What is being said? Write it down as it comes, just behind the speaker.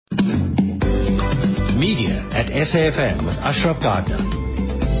at SAFM with Ashraf Garda.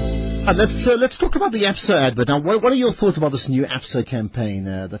 Let's talk about the ABSA advert. Now, what are your thoughts about this new ABSA campaign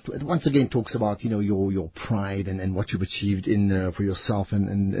that once again talks about, your pride and what you've achieved for yourself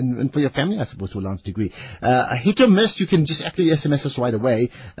and for your family, I suppose, to a large degree. Hit or miss, you can just actually SMS us right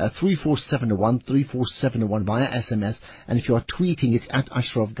away, 34701 via SMS. And if you are tweeting, it's at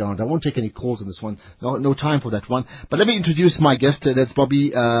Ashraf Garda. I won't take any calls on this one. No time for that one. But let me introduce my guest. That's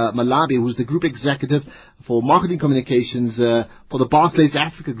Bobby Malabi, who's the Group Executive for Marketing Communications for the Barclays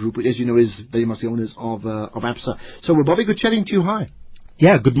Africa Group, which, as you know, is very much the owners of ABSA. So, Bobby, good chatting to you. Hi.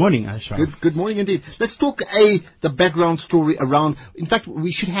 Yeah, good morning, Ashraf. Good morning indeed. Let's talk the background story around. In fact,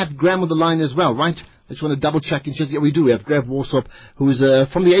 we should have Graham on the line as well, right? I just want to double check in case. Yeah, we do. We have Graham Warsop, who is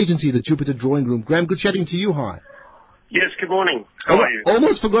from the agency, the Jupiter Drawing Room. Graham, good chatting to you. Hi. Yes, good morning. How are you?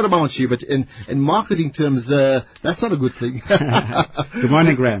 Almost forgot about you, but in marketing terms, that's not a good thing. Good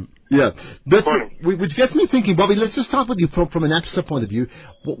morning, Graham. Yeah, but which gets me thinking, Bobby. Let's just start with you from an ABSA point of view.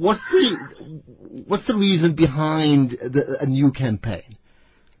 What's the reason behind a new campaign?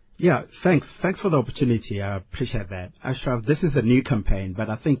 Yeah, thanks for the opportunity. I appreciate that, Ashraf. This is a new campaign, but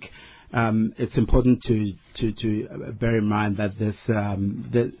I think it's important to bear in mind that this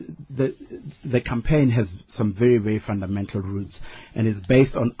the campaign has some very, very fundamental roots, and is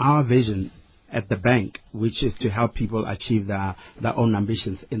based on our vision at the bank, which is to help people achieve their own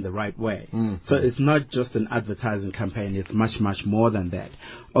ambitions in the right way. So it's not just an advertising campaign, it's much, much more than that.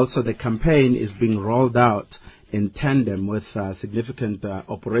 Also, the campaign is being rolled out in tandem with significant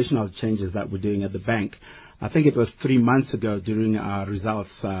operational changes that we're doing at the bank. I think it was 3 months ago during our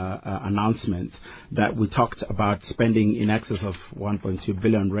results announcement that we talked about spending in excess of 1.2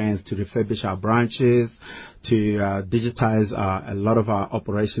 billion rands to refurbish our branches, to digitize a lot of our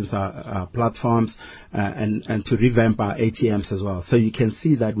operations, our platforms, and to revamp our ATMs as well. So you can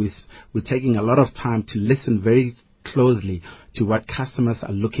see that we're taking a lot of time to listen very closely to what customers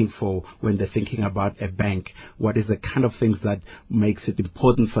are looking for when they're thinking about a bank. What is the kind of things that makes it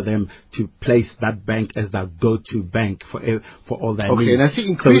important for them to place that bank as their go-to bank for all their needs. And I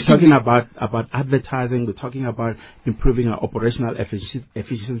see so we're talking about advertising, we're talking about improving our operational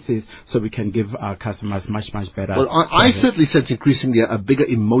efficiencies so we can give our customers much, much better. Well, I certainly sense increasingly a bigger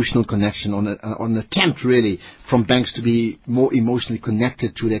emotional connection on an attempt really from banks to be more emotionally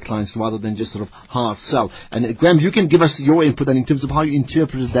connected to their clients rather than just sort of hard sell. And Graham, you can give us your input in terms of how you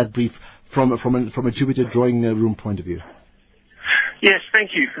interpreted that brief from a Jupiter Drawing Room point of view. Yes,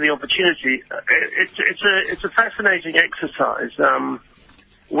 thank you for the opportunity. It's a fascinating exercise.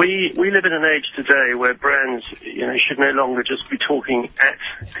 We live in an age today where brands, should no longer just be talking at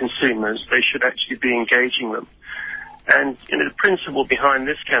consumers; they should actually be engaging them. And the principle behind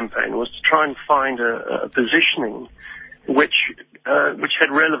this campaign was to try and find a positioning which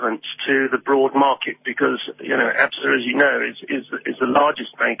had relevance to the broad market, because ABSA, as you know, is the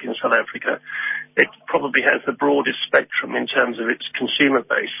largest bank in South Africa. It probably has the broadest spectrum in terms of its consumer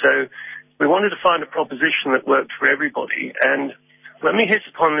base. So we wanted to find a proposition that worked for everybody. And when we hit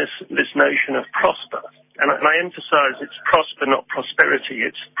upon this notion of prosper, and I emphasize it's prosper, not prosperity.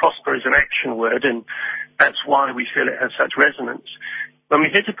 It's prosper is an action word, and that's why we feel it has such resonance. When we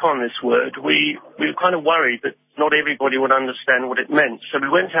hit upon this word, we were kind of worried that not everybody would understand what it meant. So we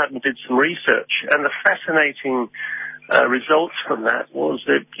went out and did some research, and the fascinating results from that was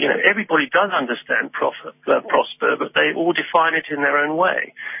that everybody does understand prosper, but they all define it in their own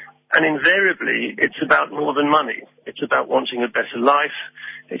way. And invariably, it's about more than money. It's about wanting a better life.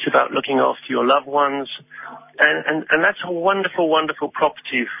 It's about looking after your loved ones, and that's a wonderful, wonderful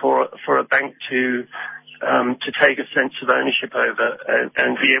property for a bank to take a sense of ownership over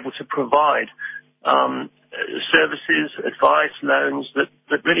and be able to provide services, advice, loans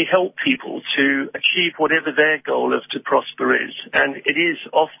that really help people to achieve whatever their goal of to prosper is. And it is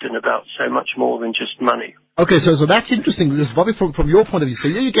often about so much more than just money. Okay, so that's interesting, because Bobby, from your point of view, so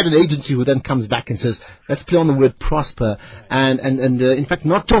you get an agency who then comes back and says, let's play on the word prosper, and in fact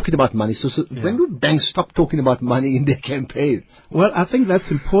not talking about money. So when do banks stop talking about money in their campaigns? Well, I think that's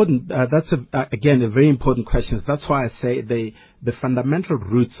important. That's again a very important question. That's why I say the fundamental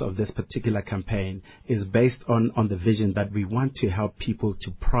roots of this particular campaign is based on the vision that we want to help people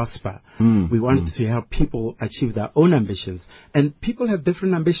to prosper. We want to help people achieve their own ambitions, and people have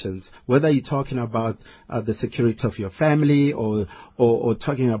different ambitions. Whether you're talking about the security of your family, or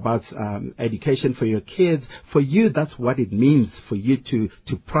talking about education for your kids, for you that's what it means for you to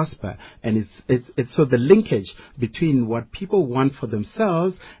prosper. And it's so the linkage between what people want for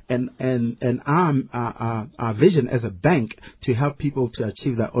themselves and our vision as a bank to help people to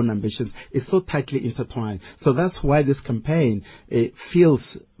achieve their own ambitions is so tightly intertwined. So that's why this campaign feels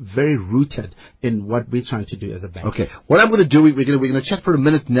still very rooted in what we're trying to do as a bank. Okay. What I'm going to do, we're going to chat for a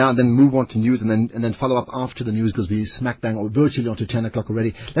minute now and then move on to news and then follow up after the news because we smack bang or virtually onto 10 o'clock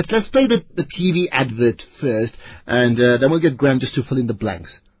already. Let's play the TV advert first and then we'll get Graham just to fill in the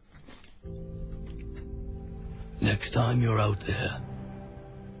blanks. Next time you're out there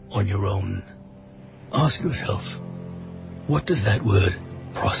on your own, ask yourself, what does that word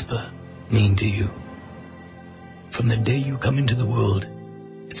prosper mean to you? From the day you come into the world,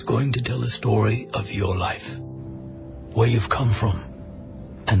 it's going to tell a story of your life, where you've come from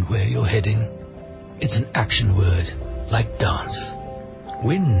and where you're heading. It's an action word like dance,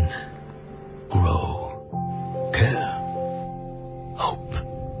 win, grow, care, hope,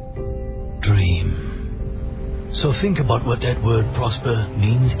 dream. So think about what that word prosper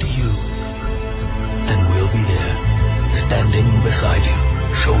means to you, and we'll be there, standing beside you,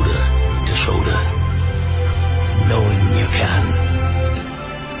 shoulder to shoulder, knowing you can,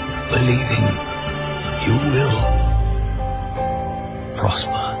 believing you will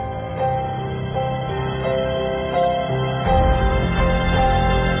prosper.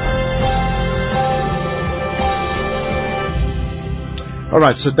 All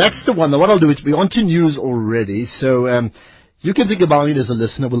right, so that's the one. Now, what I'll do is we're on to news already, so you can think about it as a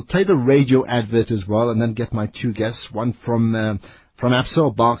listener. We'll play the radio advert as well, and then get my two guests, one from ABSA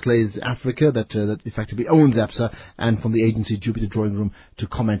or Barclays Africa, that effectively owns ABSA, and from the agency Jupiter Drawing Room to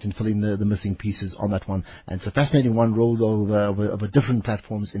comment and fill in the missing pieces on that one. And it's a fascinating one, rolled over different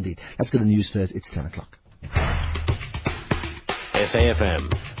platforms indeed. Let's get the news first. It's 10 o'clock.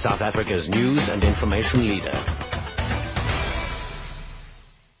 SAFM, South Africa's news and information leader.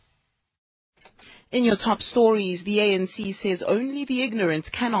 In your top stories, the ANC says only the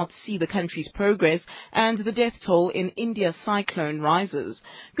ignorant cannot see the country's progress, and the death toll in India's cyclone rises.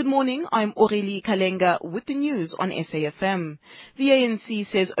 Good morning, I'm Aurélie Kalenga with the news on SAFM. The ANC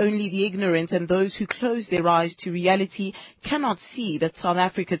says only the ignorant and those who close their eyes to reality cannot see that South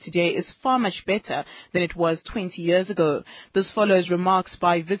Africa today is far much better than it was 20 years ago. This follows remarks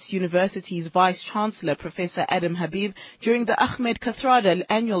by Wits University's Vice-Chancellor, Professor Adam Habib, during the Ahmed Kathrada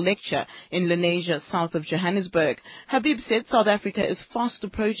annual lecture in Lenasia, south of Johannesburg. Habib said South Africa is fast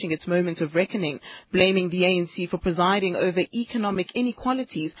approaching its moment of reckoning, blaming the ANC for presiding over economic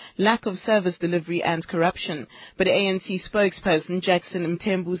inequalities, lack of service delivery and corruption. But ANC spokesperson Jackson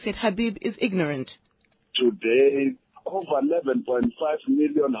Mthembu said Habib is ignorant. Today, over 11.5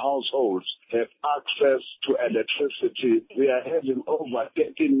 million households have access to electricity. We are having over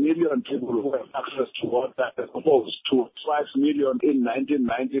 13 million people who have access to water as opposed to 5 million in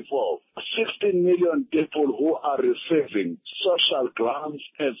 1994. 16 million people who are receiving social grants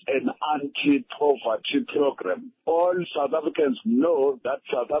as an anti-poverty program. All South Africans know that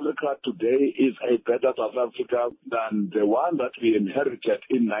South Africa today is a better South Africa than the one that we inherited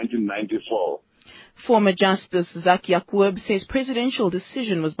in 1994. Former Justice Zak Yaqub says presidential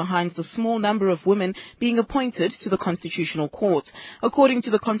decision was behind the small number of women being appointed to the Constitutional Court. According to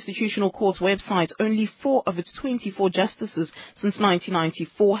the Constitutional Court's website, only 4 of its 24 justices since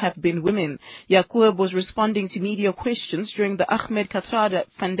 1994 have been women. Yaqub was responding to media questions during the Ahmed Kathrada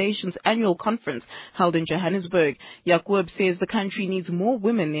Foundation's annual conference held in Johannesburg. Yaqub says the country needs more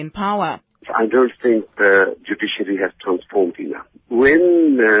women in power. I don't think the judiciary has transformed enough.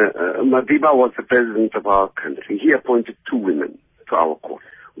 When Madiba was the president of our country, he appointed 2 women to our court.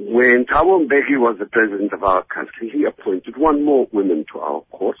 When Thabo Mbeki was the president of our country, he appointed 1 more woman to our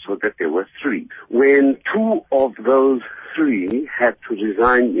court, so that there were 3. When 2 of those 3 had to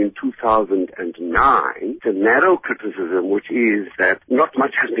resign in 2009, the narrow criticism, which is that not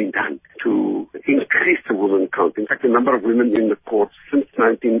much has been done to increase the women count. In fact, the number of women in the court since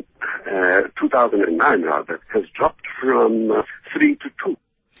 2009 has dropped from 3 to 2.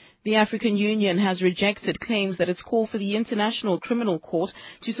 The African Union has rejected claims that its call for the International Criminal Court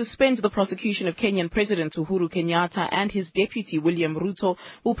to suspend the prosecution of Kenyan President Uhuru Kenyatta and his deputy William Ruto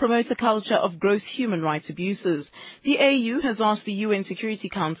will promote a culture of gross human rights abuses. The AU has asked the UN Security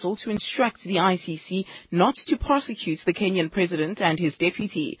Council to instruct the ICC not to prosecute the Kenyan President and his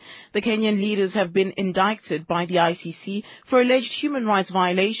deputy. The Kenyan leaders have been indicted by the ICC for alleged human rights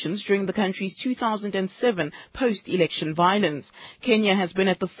violations during the country's 2007 post-election violence. Kenya has been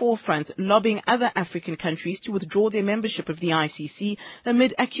at the forefront lobbying other African countries to withdraw their membership of the ICC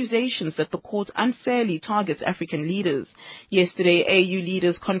amid accusations that the court unfairly targets African leaders. Yesterday, AU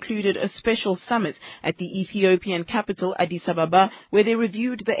leaders concluded a special summit at the Ethiopian capital Addis Ababa, where they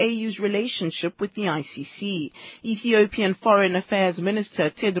reviewed the AU's relationship with the ICC. Ethiopian Foreign Affairs Minister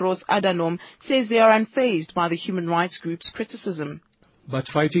Tedros Adhanom says they are unfazed by the human rights group's criticism. But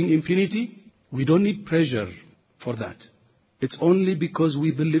fighting impunity, we don't need pressure for that. It's only because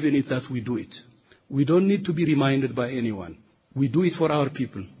we believe in it that we do it. We don't need to be reminded by anyone. We do it for our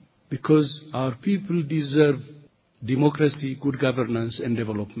people, because our people deserve democracy, good governance, and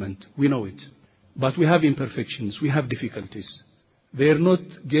development. We know it. But we have imperfections. We have difficulties. They are not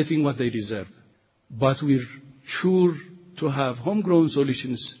getting what they deserve. But we're sure to have homegrown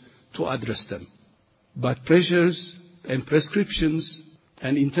solutions to address them. But pressures and prescriptions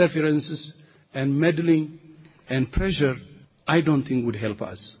and interferences and meddling and pressure, I don't think would help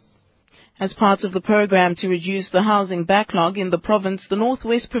us. As part of the program to reduce the housing backlog in the province, the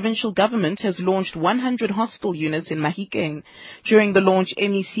Northwest Provincial Government has launched 100 hostel units in Mahikeng. During the launch,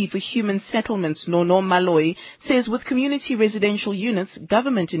 MEC for Human Settlements, Nono Malloy, says with community residential units,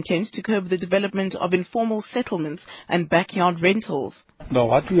 government intends to curb the development of informal settlements and backyard rentals. Now,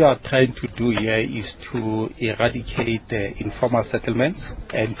 what we are trying to do here is to eradicate the informal settlements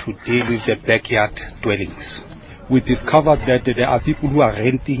and to deal with the backyard dwellings. We discovered that there are people who are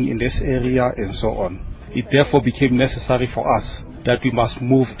renting in this area and so on. It therefore became necessary for us that we must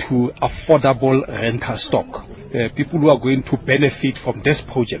move to affordable rental stock. People who are going to benefit from this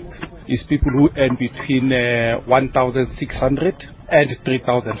project is people who earn between 1,600 and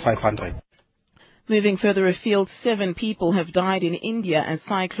 3,500. Moving further afield, 7 people have died in India as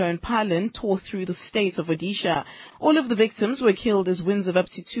Cyclone Palan tore through the state of Odisha. All of the victims were killed as winds of up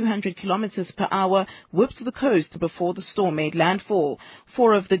to 200 kilometers per hour whipped the coast before the storm made landfall.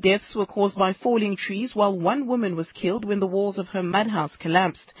 4 of the deaths were caused by falling trees, while 1 woman was killed when the walls of her mud house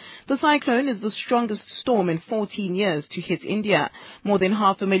collapsed. The cyclone is the strongest storm in 14 years to hit India. More than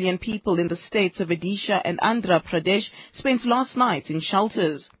 500,000 people in the states of Odisha and Andhra Pradesh spent last night in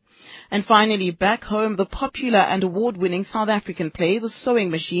shelters. And finally, back home, the popular and award-winning South African play, The Sewing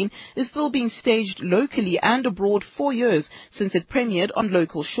Machine, is still being staged locally and abroad 4 years since it premiered on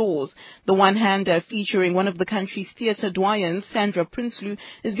local shores. The one-hander featuring one of the country's theatre doyens, Sandra Prinsloo,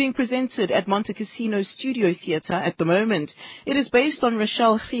 is being presented at Monte Cassino Studio Theatre at the moment. It is based on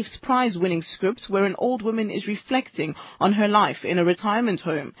Rochelle Gief's prize-winning script where an old woman is reflecting on her life in a retirement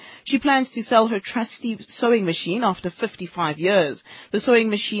home. She plans to sell her trusty sewing machine after 55 years. The Sewing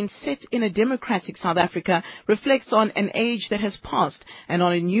Machine, set in a democratic South Africa, reflects on an age that has passed and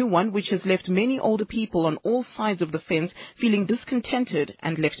on a new one which has left many older people on all sides of the fence feeling discontented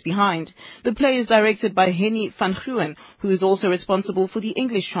and left behind. The play is directed by Henny van Gruen, who is also responsible for the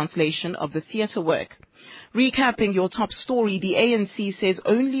English translation of the theatre work. Recapping your top story, the ANC says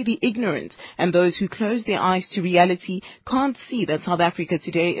only the ignorant and those who close their eyes to reality can't see that South Africa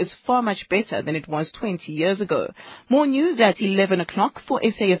today is far much better than it was 20 years ago. More news at 11 o'clock for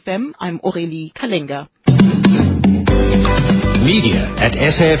SAFM. I'm Aurélie Kalenga. Media at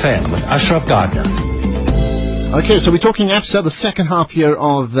SAFM with Ashraf Garda. Okay, so we're talking ABSA, the second half here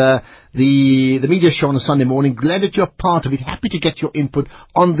of the media show on a Sunday morning. Glad that you're part of it. Happy to get your input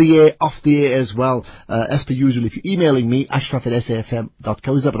on the air, off the air as well. As per usual, if you're emailing me,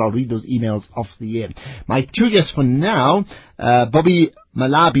 ashraf@safm.co.za, but I'll read those emails off the air. My 2 guests for now, Bobby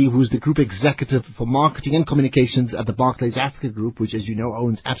Malabi, who's the Group Executive for Marketing and Communications at the Barclays Africa Group, which, as you know,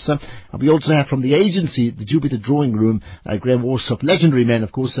 owns ABSA. And we also have from the agency, the Jupiter Drawing Room, Graham Warsop, legendary man,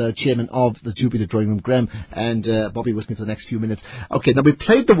 of course, chairman of the Jupiter Drawing Room. Graham and Bobby with me for the next few minutes. Okay, now we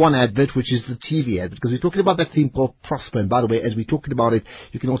played the one advert, which is the TV advert, because we're talking about that theme called Prosper. And by the way, as we're talking about it,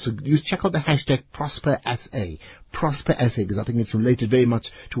 you can also check out the hashtag ProsperSA. ProsperSA, because I think it's related very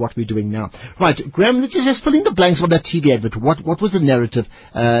much to what we're doing now. Right, Graham, let's just fill in the blanks on that TV advert. What was the narrative?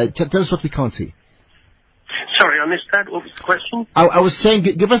 Tell us what we can't see. Sorry, I missed that. What was the question? I was saying,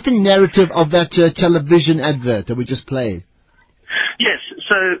 give us the narrative of that television advert that we just played. Yes,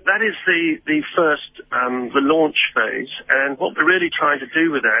 so that is the first, the launch phase, and what we're really trying to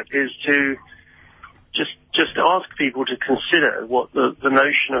do with that is to just ask people to consider what the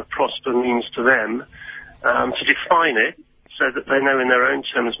notion of prosper means to them, to define it so that they know in their own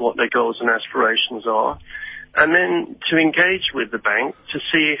terms what their goals and aspirations are, and then to engage with the bank to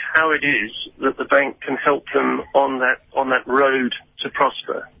see how it is that the bank can help them on that road to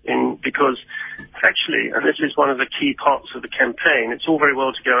prosper. Because actually, and this is one of the key parts of the campaign, it's all very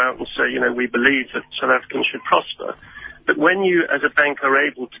well to go out and say, we believe that South Africans should prosper. But when you, as a bank, are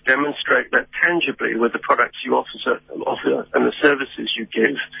able to demonstrate that tangibly with the products you offer and the services you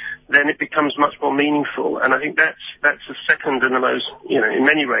give, then it becomes much more meaningful. And I think that's the second and the most, in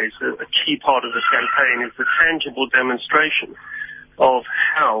many ways, a key part of the campaign is the tangible demonstration of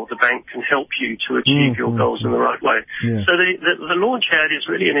how the bank can help you to achieve your goals in the right way. Yeah. So the launch ad is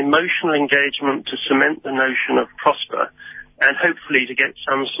really an emotional engagement to cement the notion of prosper, and hopefully to get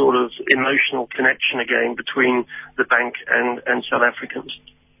some sort of emotional connection again between the bank and South Africans.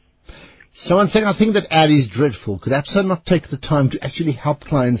 Someone saying, I think that ad is dreadful. Could ABSA not take the time to actually help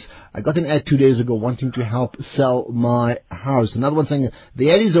clients? I got an ad 2 days ago wanting to help sell my house. Another one saying, the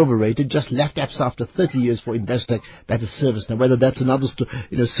ad is overrated, just left ABSA after 30 years for Investec, that is service. Now, whether that's another story,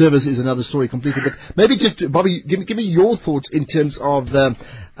 service is another story completely. But maybe just, Bobby, give me your thoughts in terms of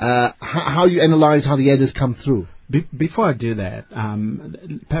how you analyze how the ad has come through. Before I do that,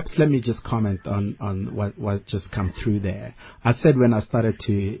 perhaps let me just comment on what just come through there. I said when I started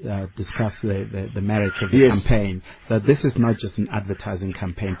to discuss the merits of the campaign that this is not just an advertising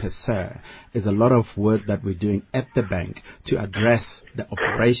campaign per se. It's a lot of work that we're doing at the bank to address the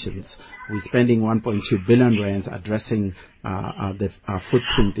operations. We're spending 1.2 billion rands addressing our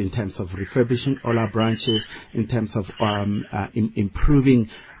footprint in terms of refurbishing all our branches, in terms of improving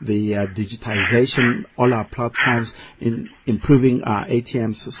the digitization, all our platforms, in improving our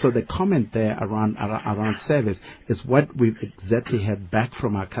ATMs. So the comment there around service is what we've exactly had back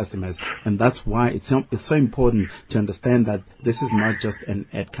from our customers, and that's why it's so important to understand that this is not just an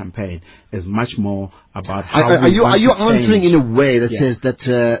ad campaign. It's much more about how are you answering in a way that says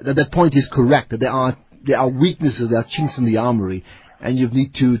that point is correct, that there are weaknesses, there are chinks in the armory, and you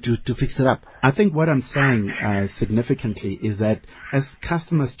need to fix it up? I think what I'm saying significantly is that as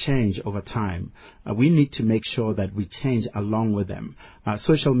customers change over time, we need to make sure that we change along with them.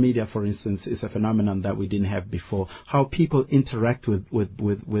 Social media, for instance, is a phenomenon that we didn't have before. How people interact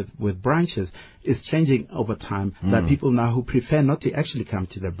with branches is changing over time. That people now who prefer not to actually come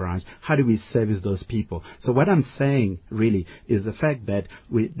to the branch, how do we service those people? So what I'm saying really is the fact that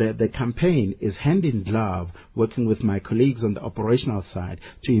the campaign is hand in glove, working with my colleagues on the operational side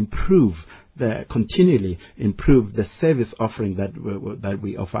to continually improve the service offering that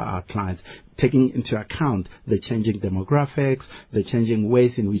we offer our clients, taking into account the changing demographics, the changing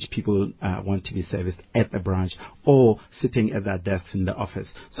ways in which people want to be serviced at the branch or sitting at their desks in the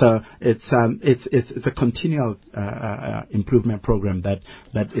office. So it's a continual improvement program that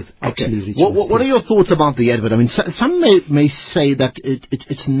is actually reaching. What are your thoughts about the advert? I mean, some may say that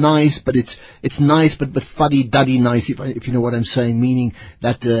it's nice, but it's nice, but fuddy-duddy nice, if you know what I'm saying, meaning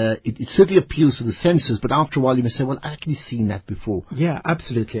that it certainly appeals to the senses, but after a while you may say, well, I've actually seen that before. Yeah,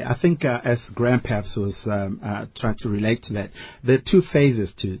 absolutely. I think as Graham perhaps was trying to relate to that, there are two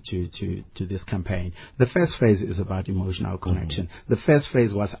phases to this campaign. The first phase is about emotional connection. The first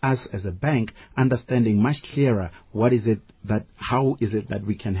phase was us as a bank understanding much clearer how is it that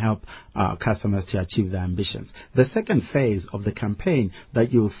we can help our customers to achieve their ambitions. The second phase of the campaign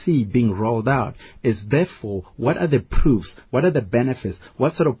that you'll see being rolled out is therefore what are the proofs, what are the benefits,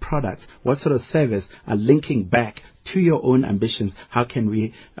 what sort of products, what sort of service are linking back to your own ambitions. How can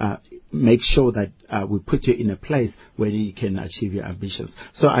we make sure that we put you in a place where you can achieve your ambitions?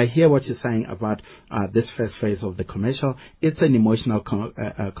 So I hear what you're saying about this first phase of the commercial. It's an emotional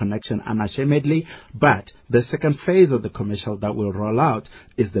connection unashamedly, but the second phase of the commercial that will roll out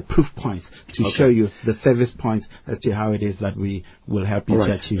is the proof points to show you the service points as to how it is that we will help you to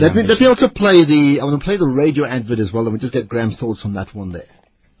achieve your ambitions. Let me also play I want to play the radio advert as well, and we'll just get Graham's thoughts on that one there.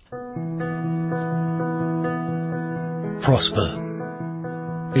 Prosper.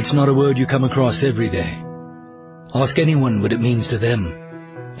 It's not a word you come across every day. Ask anyone what it means to them,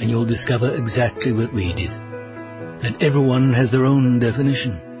 and you'll discover exactly what we did. That everyone has their own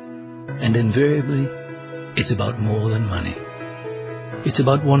definition, and invariably, it's about more than money. It's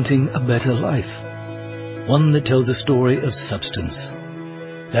about wanting a better life, one that tells a story of substance.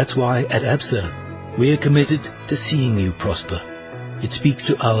 That's why at ABSA, we're committed to seeing you prosper. It speaks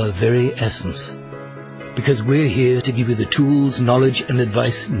to our very essence. Because we're here to give you the tools, knowledge and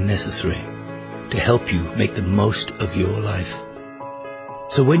advice necessary to help you make the most of your life.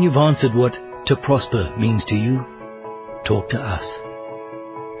 So when you've answered what to prosper means to you, talk to us.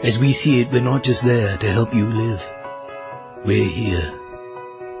 As we see it, we're not just there to help you live. We're here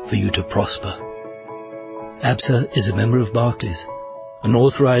for you to prosper. ABSA is a member of Barclays, an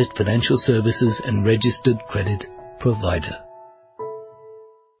authorized financial services and registered credit provider.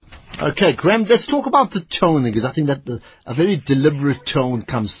 Okay, Graham, let's talk about the tone, because I think that a very deliberate tone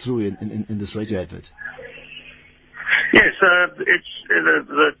comes through in this radio advert. Yes, it's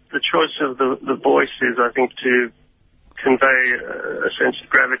the choice of the voice is, I think, to convey a sense of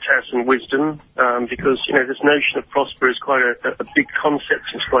gravitas and wisdom, because, this notion of prosper is quite a big concept,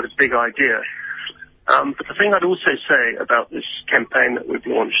 it's quite a big idea. But the thing I'd also say about this campaign that we've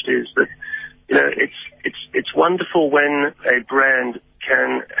launched is that, it's wonderful when a brand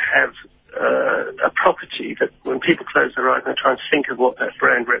can have a property that when people close their eyes and try and think of what that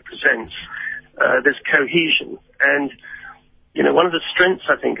brand represents, there's cohesion. And one of the strengths,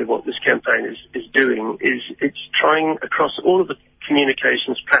 I think, of what this campaign is doing is it's trying across all of the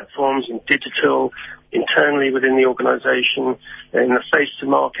communications platforms, in digital, internally within the organisation, in the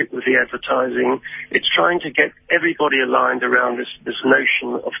face-to-market with the advertising. It's trying to get everybody aligned around this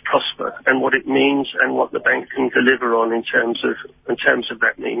notion of Prosper and what it means and what the bank can deliver on in terms of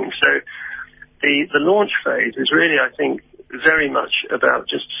that meaning. So the launch phase is really, I think, very much about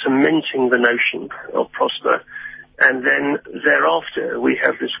just cementing the notion of Prosper. And then thereafter, we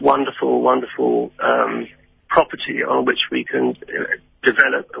have this wonderful, wonderful property on which we can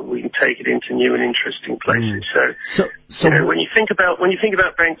develop, and we can take it into new and interesting places. So when you think about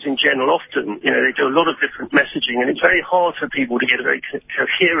banks in general, often they do a lot of different messaging, and it's very hard for people to get a very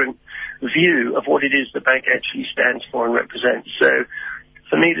coherent view of what it is the bank actually stands for and represents. So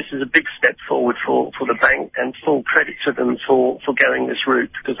for me, this is a big step forward for the bank, and full credit to them for going this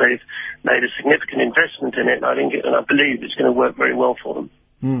route, because they've made a significant investment in it, and I believe it's going to work very well for them.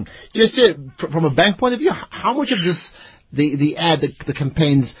 Just from a bank point of view, how much of this, the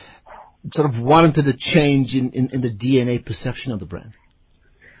campaigns sort of warranted a change in the DNA perception of the brand?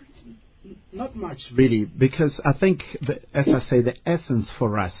 Not much, really, because I think, as I say, the essence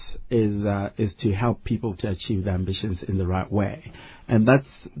for us is to help people to achieve their ambitions in the right way. And that's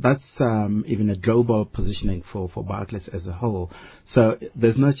even a global positioning for Barclays as a whole. So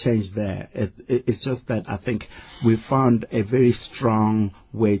there's no change there. It's just that I think we found a very strong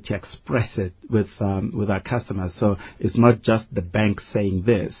way to express it with our customers. So it's not just the bank saying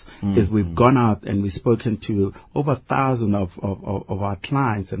this. Is we've gone out and we've spoken to over 1,000 of our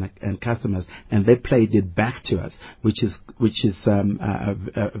clients and customers, and they played it back to us, which is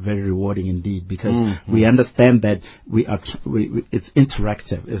very rewarding indeed, because we understand that it's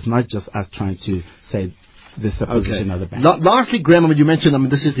interactive. It's not just us trying to say this is a position of the bank. Lastly, Graham, you mentioned,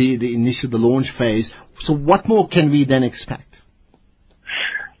 this is the launch phase. So what more can we then expect?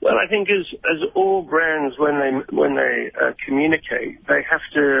 Well, I think as all brands, when they communicate, they have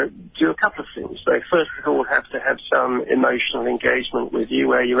to do a couple of things. They first of all have to have some emotional engagement with you,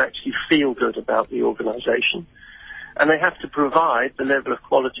 where you actually feel good about the organisation. And they have to provide the level of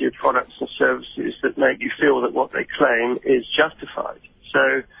quality of products and services that make you feel that what they claim is justified.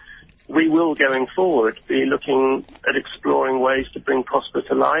 So we will, going forward, be looking at exploring ways to bring Prosper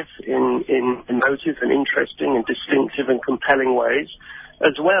to life in emotive and interesting and distinctive and compelling ways,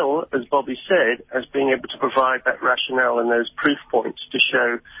 as well as Bobby said, as being able to provide that rationale and those proof points to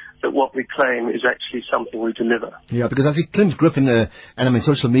show that what we claim is actually something we deliver. Yeah, because I think Clint Griffin,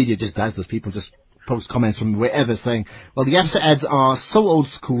 social media just does this. People just post comments from wherever saying, well, the ABSA ads are so old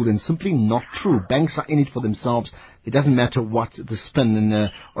school and simply not true. Banks are in it for themselves. It doesn't matter what the spin.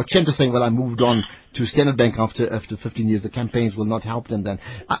 And Ochenta saying, well, I moved on to Standard Bank after 15 years. The campaigns will not help them then.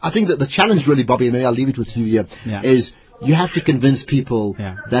 I think that the challenge really, Bobby, and maybe I'll leave it with you here, is you have to convince people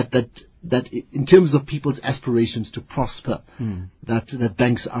that in terms of people's aspirations to prosper, that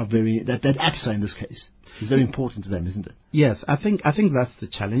banks are that ABSA in this case is very important to them, isn't it? Yes, I think that's the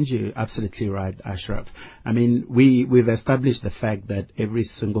challenge. You're absolutely right, Ashraf. I mean, we've established the fact that every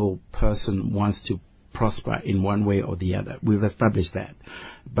single person wants to prosper in one way or the other. We've established that.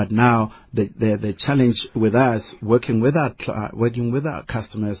 But now the challenge with us, working with our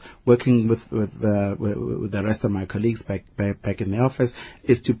customers, working with the rest of my colleagues back in the office,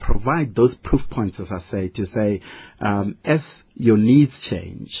 is to provide those proof points, as I say, to say, as your needs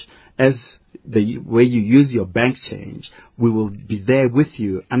change, as the way you use your bank change, we will be there with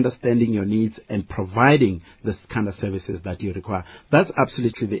you, understanding your needs and providing this kind of services that you require. That's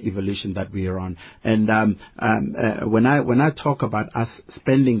absolutely the evolution that we are on. And when I talk about us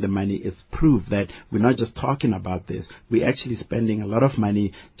spending the money, it's proof that we're not just talking about this. We're actually spending a lot of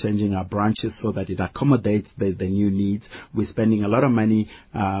money changing our branches so that it accommodates the new needs. We're spending a lot of money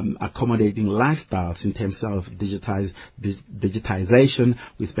accommodating lifestyles in terms of digitization.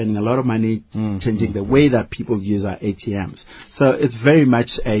 We're spending a lot of money changing the way that people use our ATMs. So it's very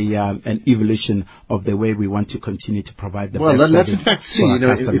much an evolution of the way we want to continue to provide the best service. Well, let's in fact see,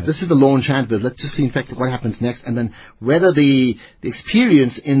 if this is the launch advert, let's just see in fact what happens next, and then whether the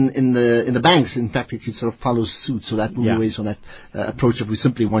experience in the banks, in fact, it could sort of follow suit. So that move away from that approach of we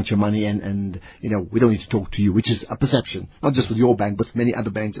simply want your money and we don't need to talk to you, which is a perception, not just with your bank, but many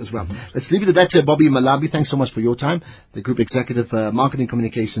other banks as well. Let's leave it at that. Bobby Malabi, thanks so much for your time. The Group Executive Marketing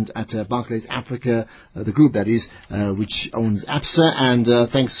Communications at Barclays Africa, the group that is, which owns ABSA, and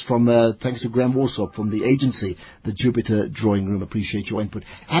thanks to Graham Warsop from the agency, the Jupiter Drawing Room. Appreciate your input.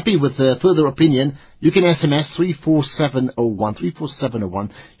 Happy with further opinion, you can SMS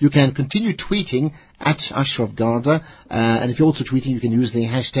 34701. You can continue tweeting at Ashraf Garda, and if you're also tweeting, you can use the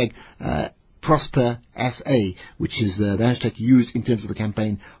hashtag Prosper SA, which is the hashtag used in terms of the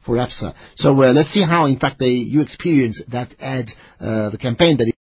campaign for ABSA. So let's see how, in fact, you experience that ad, the campaign that